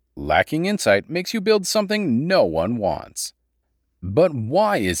Lacking insight makes you build something no one wants. But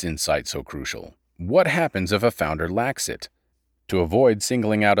why is insight so crucial? What happens if a founder lacks it? To avoid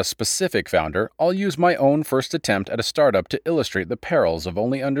singling out a specific founder, I'll use my own first attempt at a startup to illustrate the perils of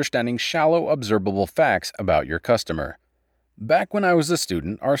only understanding shallow, observable facts about your customer. Back when I was a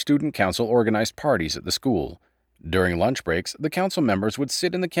student, our student council organized parties at the school. During lunch breaks, the council members would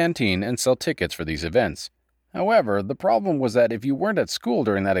sit in the canteen and sell tickets for these events. However, the problem was that if you weren't at school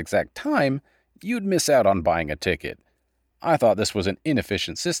during that exact time, you'd miss out on buying a ticket. I thought this was an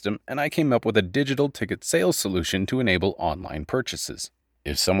inefficient system, and I came up with a digital ticket sales solution to enable online purchases.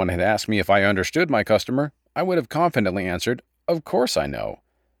 If someone had asked me if I understood my customer, I would have confidently answered, "Of course I know."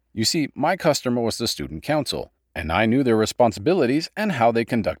 You see, my customer was the student council, and I knew their responsibilities and how they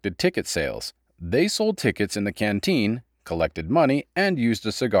conducted ticket sales. They sold tickets in the canteen, collected money, and used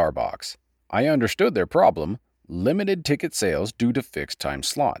a cigar box. I understood their problem: limited ticket sales due to fixed time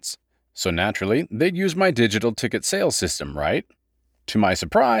slots. So naturally, they'd use my digital ticket sales system, right? To my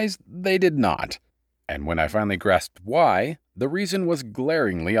surprise, they did not. And when I finally grasped why, the reason was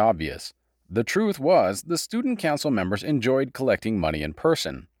glaringly obvious. The truth was, the student council members enjoyed collecting money in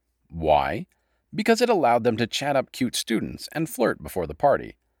person. Why? Because it allowed them to chat up cute students and flirt before the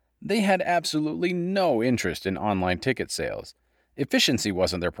party. They had absolutely no interest in online ticket sales. Efficiency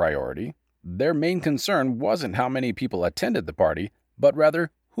wasn't their priority. Their main concern wasn't how many people attended the party, but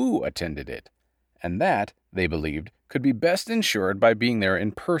rather who attended it. And that, they believed, could be best ensured by being there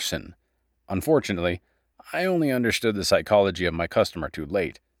in person. Unfortunately, I only understood the psychology of my customer too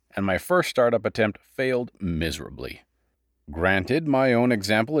late, and my first startup attempt failed miserably. Granted, my own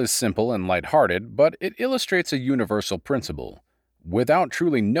example is simple and lighthearted, but it illustrates a universal principle. Without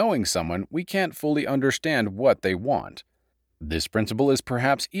truly knowing someone, we can't fully understand what they want. This principle is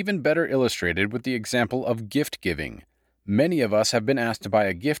perhaps even better illustrated with the example of gift giving. Many of us have been asked to buy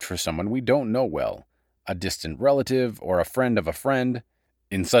a gift for someone we don't know well, a distant relative or a friend of a friend.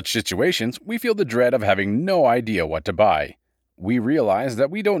 In such situations, we feel the dread of having no idea what to buy. We realize that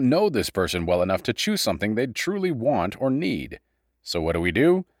we don't know this person well enough to choose something they'd truly want or need. So what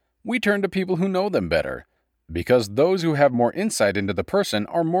do? We turn to people who know them better, because those who have more insight into the person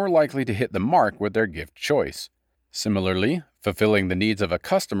are more likely to hit the mark with their gift choice. Similarly, fulfilling the needs of a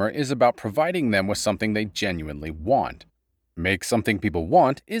customer is about providing them with something they genuinely want. Make something people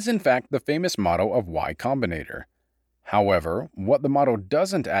want is in fact the famous motto of Y Combinator. However, what the motto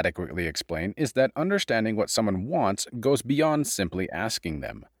doesn't adequately explain is that understanding what someone wants goes beyond simply asking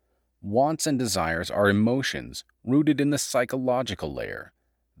them. Wants and desires are emotions rooted in the psychological layer.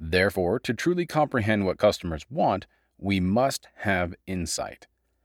 Therefore, to truly comprehend what customers want, we must have insight.